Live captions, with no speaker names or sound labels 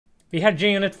we had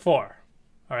JUnit 4.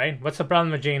 All right, what's the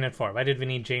problem with JUnit 4? Why did we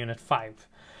need JUnit 5?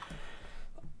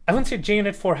 I wouldn't say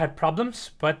JUnit 4 had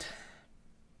problems, but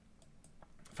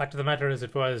the fact of the matter is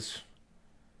it was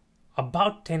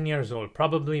about 10 years old,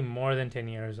 probably more than 10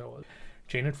 years old.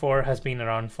 JUnit 4 has been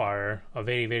around for a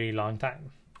very, very long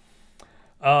time.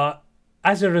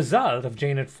 As a result of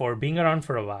JUnit 4 being around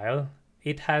for a while,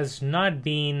 it has not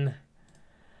been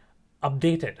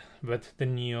updated with the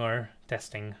newer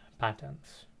testing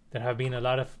patterns. There have been a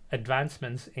lot of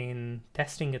advancements in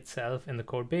testing itself in the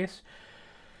code base.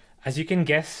 As you can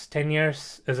guess, 10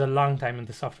 years is a long time in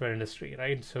the software industry,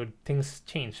 right? So things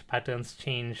change, patterns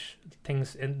change,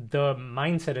 things in the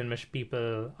mindset in which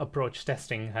people approach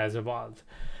testing has evolved.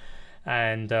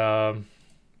 And JUnit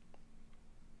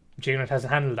has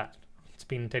handled that. It's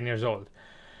been 10 years old.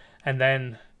 And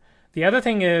then the other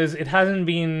thing is it hasn't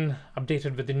been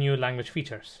updated with the new language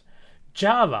features.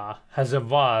 Java has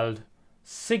evolved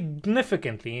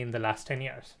significantly in the last 10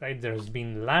 years, right? There's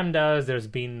been lambdas, there's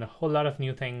been a whole lot of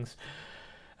new things.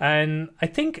 And I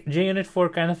think JUnit 4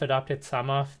 kind of adopted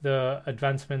some of the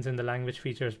advancements in the language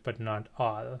features, but not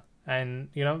all. And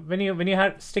you know, when you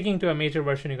had sticking to a major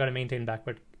version, you got to maintain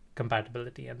backward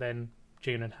compatibility, and then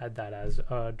JUnit had that as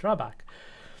a drawback.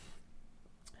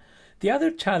 The other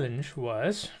challenge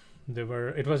was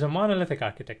it was a monolithic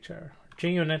architecture.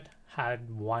 JUnit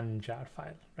had one jar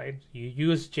file, right? You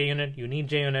use JUnit, you need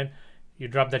JUnit, you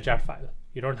drop that jar file.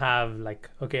 You don't have like,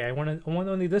 okay, I want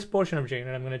only this portion of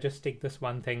JUnit, I'm going to just take this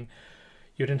one thing.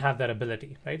 You didn't have that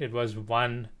ability, right? It was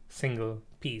one single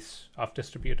piece of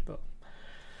distributable.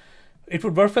 It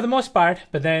would work for the most part,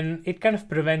 but then it kind of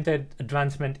prevented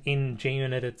advancement in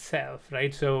JUnit itself,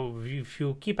 right? So if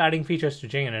you keep adding features to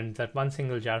JUnit, that one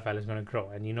single jar file is going to grow.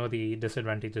 And you know the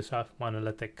disadvantages of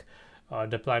monolithic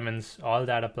deployments, all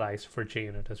that applies for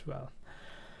JUnit as well.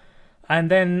 And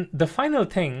then the final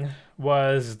thing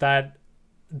was that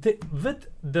with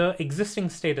the existing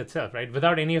state itself, right,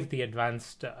 without any of the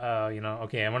advanced,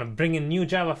 okay, I want to bring in new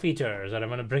Java features, or I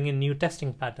want to bring in new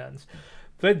testing patterns.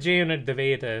 With JUnit the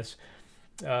way it is,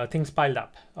 things piled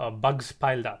up, bugs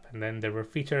piled up, and then there were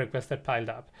feature requests that piled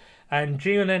up. And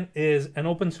JUnit is an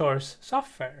open source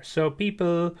software, so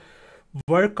people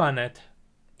work on it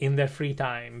in their free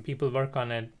time. People work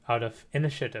on it out of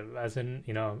initiative, as in,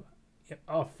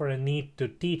 for a need to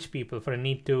teach people, for a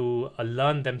need to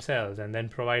learn themselves and then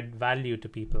provide value to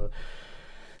people.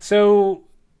 So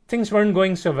things weren't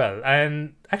going so well.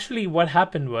 And actually what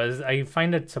happened was, I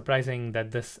find it surprising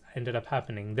that this ended up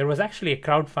happening. There was actually a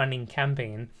crowdfunding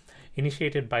campaign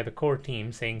initiated by the core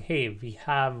team saying, hey, we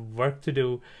have work to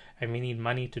do and we need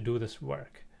money to do this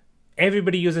work.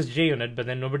 Everybody uses JUnit, but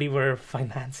then nobody were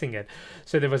financing it.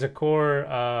 So there was a core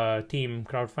team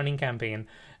crowdfunding campaign,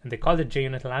 and they called it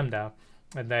JUnit Lambda.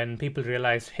 And then people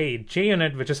realized, hey,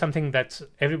 JUnit, which is something that's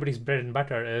everybody's bread and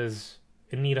butter, is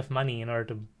in need of money in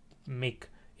order to make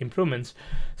improvements.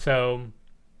 So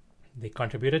they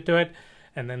contributed to it.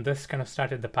 And then this kind of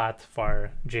started the path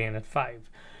for JUnit 5.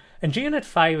 And JUnit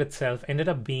 5 itself ended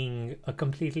up being a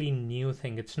completely new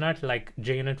thing. It's not like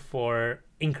JUnit 4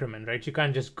 increment, right? You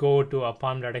can't just go to a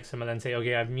pom.xml and say,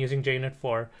 okay, I'm using JUnit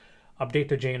 4, update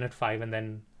to JUnit 5, and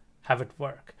then have it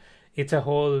work. It's a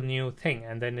whole new thing,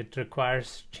 and then it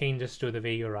requires changes to the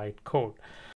way you write code.